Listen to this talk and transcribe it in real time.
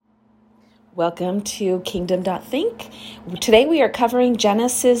Welcome to Kingdom.Think. Today we are covering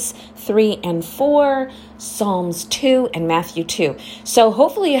Genesis 3 and 4, Psalms 2, and Matthew 2. So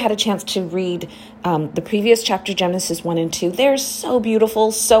hopefully you had a chance to read the previous chapter, Genesis 1 and 2. They're so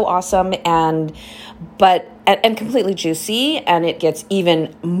beautiful, so awesome, and completely juicy, and it gets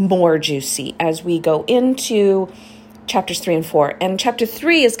even more juicy as we go into chapters 3 and 4. And chapter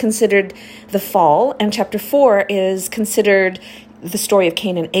 3 is considered the fall, and chapter 4 is considered the story of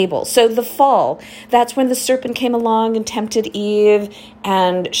Cain and Abel. So the fall, that's when the serpent came along and tempted Eve,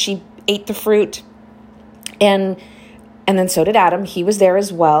 and she ate the fruit. And then so did Adam. He was there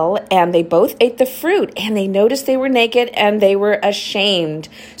as well. And they both ate the fruit, and they noticed they were naked, and they were ashamed.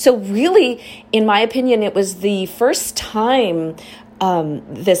 So really, in my opinion, it was the first time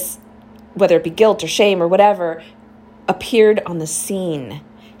this, whether it be guilt or shame or whatever, appeared on the scene.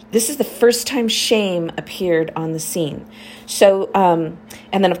 This is the first time shame appeared on the scene. So, and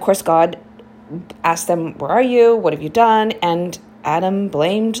then of course God asked them, "Where are you? What have you done?" And Adam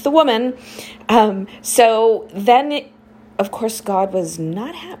blamed the woman. So then, of course, God was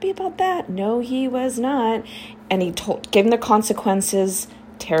not happy about that. No, he was not. And he gave them the consequences.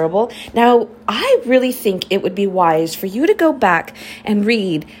 Terrible. Now, I really think it would be wise for you to go back and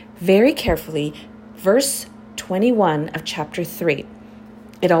read very carefully verse 21 of chapter 3.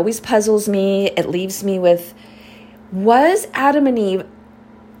 It always puzzles me. It leaves me with, was Adam and Eve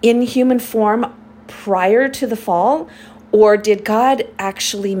in human form prior to the fall? Or did God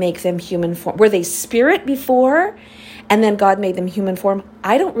actually make them human form? Were they spirit before and then God made them human form?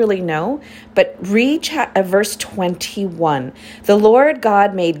 I don't really know. But read verse 21. The Lord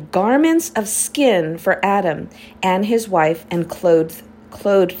God made garments of skin for Adam and his wife and clothed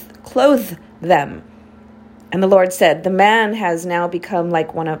them. And the Lord said, "The man has now become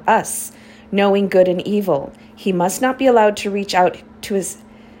like one of us, knowing good and evil. He must not be allowed to reach out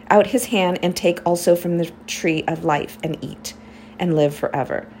his hand and take also from the tree of life and eat and live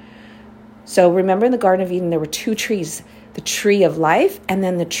forever." So remember, in the Garden of Eden, there were two trees, the tree of life and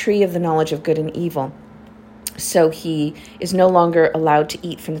then the tree of the knowledge of good and evil. So he is no longer allowed to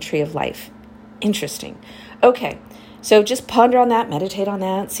eat from the tree of life. Interesting. Okay. So just ponder on that, meditate on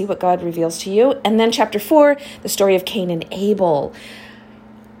that, see what God reveals to you. And then chapter 4, the story of Cain and Abel.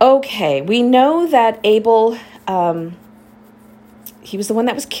 Okay, we know that Abel, he was the one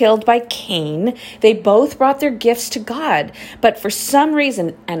that was killed by Cain. They both brought their gifts to God. But for some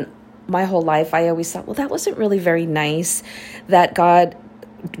reason, and my whole life, I always thought, well, that wasn't really very nice, that God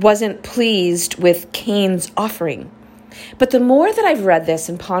wasn't pleased with Cain's offering. But the more that I've read this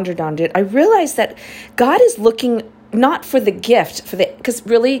and pondered on it, I realized that God is looking not for the gift, because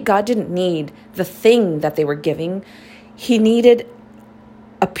really God didn't need the thing that they were giving. He needed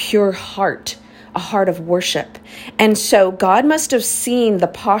a pure heart, a heart of worship. And so God must have seen the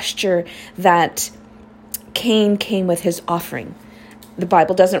posture that Cain came with his offering. The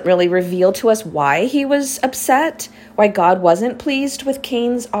Bible doesn't really reveal to us why he was upset, why God wasn't pleased with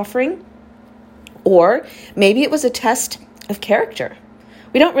Cain's offering. Or maybe it was a test of character.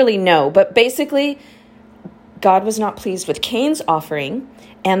 We don't really know, but basically God was not pleased with Cain's offering,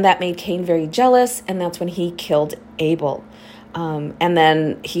 and that made Cain very jealous, and that's when he killed Abel. And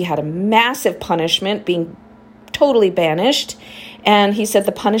then he had a massive punishment, being totally banished, and he said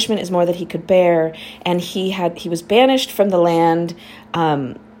the punishment is more than he could bear, and he was banished from the land,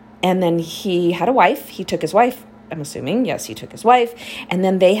 and then he had a wife. He took his wife, I'm assuming. Yes, he took his wife, and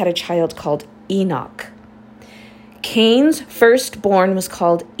then they had a child called Enoch. Cain's firstborn was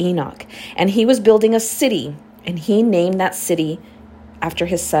called Enoch, and he was building a city, and he named that city after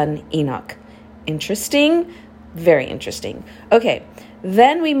his son Enoch. Interesting. Very interesting. Okay,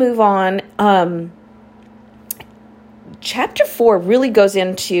 then we move on. Chapter 4 really goes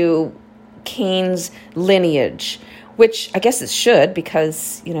into Cain's lineage, which I guess it should,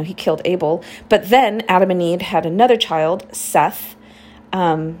 because, he killed Abel. But then Adam and Eve had another child, Seth.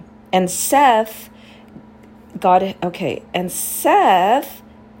 And Seth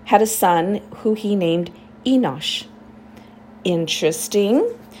had a son who he named Enosh. Interesting.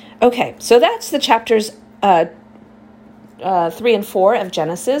 Okay, so that's the chapters 3 and 4 of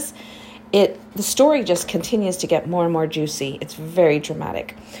Genesis. The story just continues to get more and more juicy. It's very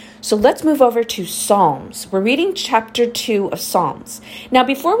dramatic. So let's move over to Psalms. We're reading chapter 2 of Psalms. Now,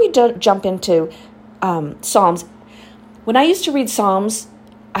 before we jump into Psalms, when I used to read Psalms,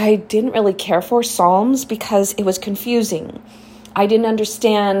 I didn't really care for Psalms because it was confusing. I didn't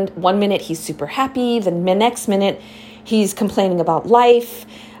understand. One minute he's super happy, then the next minute he's complaining about life.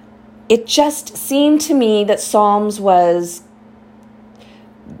 It just seemed to me that Psalms was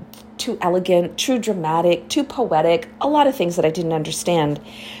too elegant, too dramatic, too poetic, a lot of things that I didn't understand.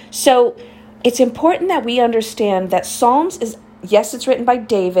 So it's important that we understand that Psalms is, yes, it's written by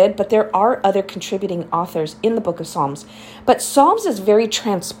David, but there are other contributing authors in the book of Psalms. But Psalms is very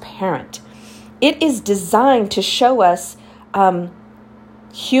transparent. It is designed to show us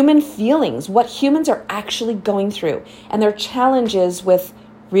human feelings, what humans are actually going through, and their challenges with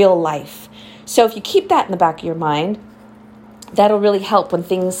real life. So if you keep that in the back of your mind, that'll really help when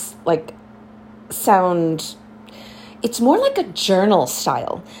things like sound, it's more like a journal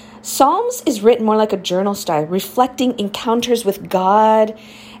style. Psalms is written more like a journal style, reflecting encounters with God,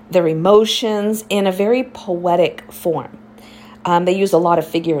 their emotions in a very poetic form. They use a lot of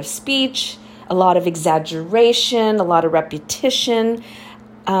figure of speech, a lot of exaggeration, a lot of repetition.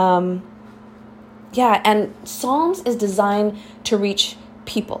 And Psalms is designed to reach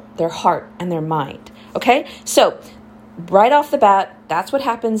people, their heart and their mind. Okay, so right off the bat, that's what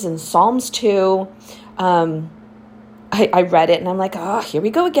happens in Psalms 2. I read it and I'm like, here we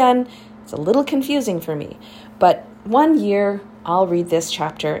go again. It's a little confusing for me. But one year I'll read this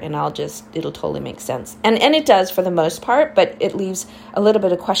chapter and it'll totally make sense. And it does for the most part, but it leaves a little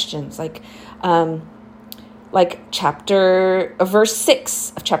bit of questions like verse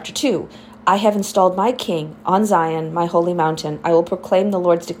 6 of chapter 2. I have installed my king on Zion, my holy mountain. I will proclaim the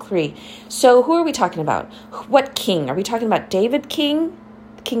Lord's decree. So who are we talking about? What king? Are we talking about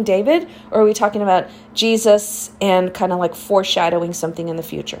King David? Or are we talking about Jesus and kind of like foreshadowing something in the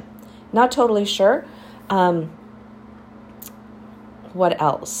future? Not totally sure. What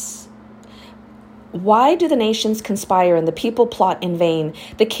else? Why do the nations conspire and the people plot in vain?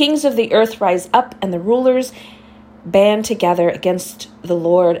 The kings of the earth rise up and the rulers band together against the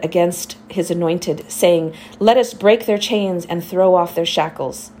Lord, against his anointed, saying, let us break their chains and throw off their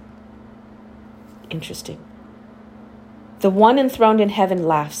shackles. Interesting. The one enthroned in heaven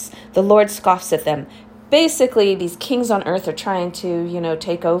laughs. The Lord scoffs at them. Basically, these kings on earth are trying to,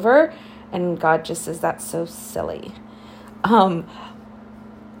 take over. And God just says, that's so silly. In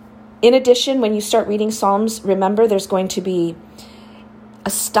addition, when you start reading Psalms, remember there's going to be a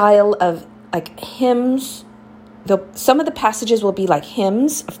style of like hymns. Some of the passages will be like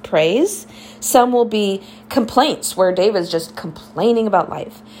hymns of praise. Some will be complaints where David's just complaining about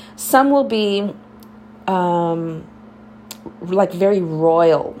life. Some will be like very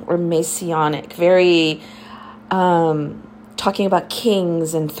royal or messianic, very talking about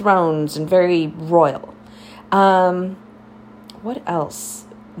kings and thrones and very royal. What else?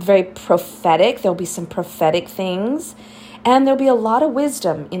 Very prophetic. There'll be some prophetic things. And there'll be a lot of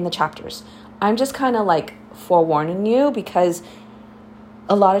wisdom in the chapters. I'm just kind of like forewarning you because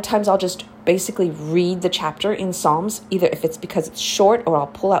a lot of times I'll just basically read the chapter in Psalms, either if it's because it's short or I'll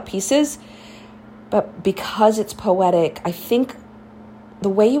pull out pieces. But because it's poetic, I think the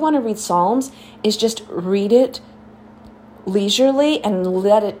way you want to read Psalms is just read it leisurely and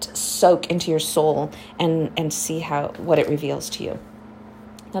let it soak into your soul and see what it reveals to you.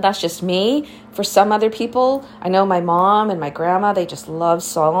 Now, that's just me. For some other people, I know my mom and my grandma, they just love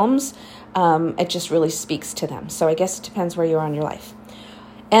Psalms. It just really speaks to them. So I guess it depends where you are in your life.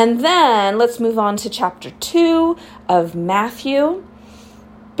 And then let's move on to chapter 2 of Matthew.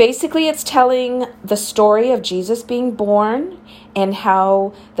 Basically, it's telling the story of Jesus being born and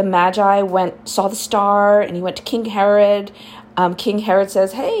how the Magi saw the star, and he went to King Herod. King Herod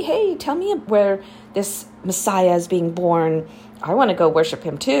says, hey, tell me where this Messiah is being born. I want to go worship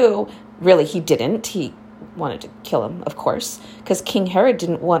him too. Really, he didn't. He wanted to kill him, of course, because King Herod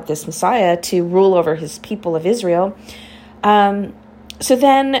didn't want this Messiah to rule over his people of Israel. So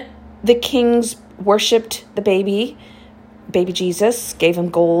then the kings worshipped the baby Jesus, gave him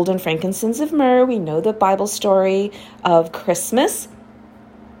gold and frankincense of myrrh. We know the Bible story of Christmas.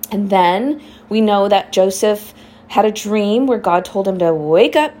 And then we know that Joseph had a dream where God told him to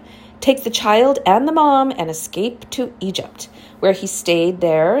wake up, take the child and the mom, and escape to Egypt, where he stayed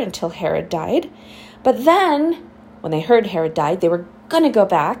there until Herod died. But then, when they heard Herod died, they were going to go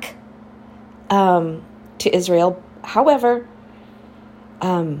back to Israel. However,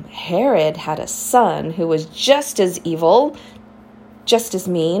 Herod had a son who was just as evil, just as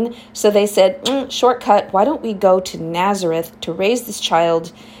mean. So they said, shortcut, why don't we go to Nazareth to raise this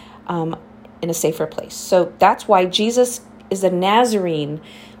child in a safer place? So that's why Jesus is a Nazarene.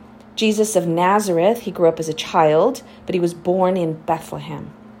 Jesus of Nazareth, he grew up as a child, but he was born in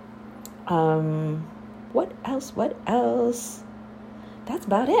Bethlehem. What else? That's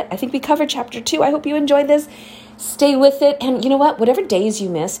about it. I think we covered chapter 2. I hope you enjoyed this. Stay with it. And you know what? Whatever days you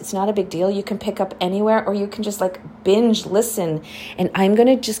miss, it's not a big deal. You can pick up anywhere, or you can just binge listen. And I'm going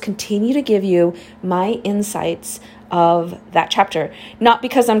to just continue to give you my insights of that chapter. Not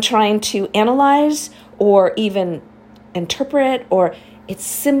because I'm trying to analyze or even interpret, or it's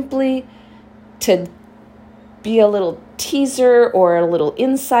simply to be a little teaser or a little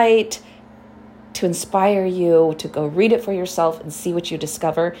insight to inspire you to go read it for yourself and see what you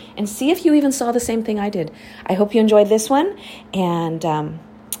discover and see if you even saw the same thing I did. I hope you enjoyed this one, and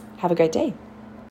have a great day.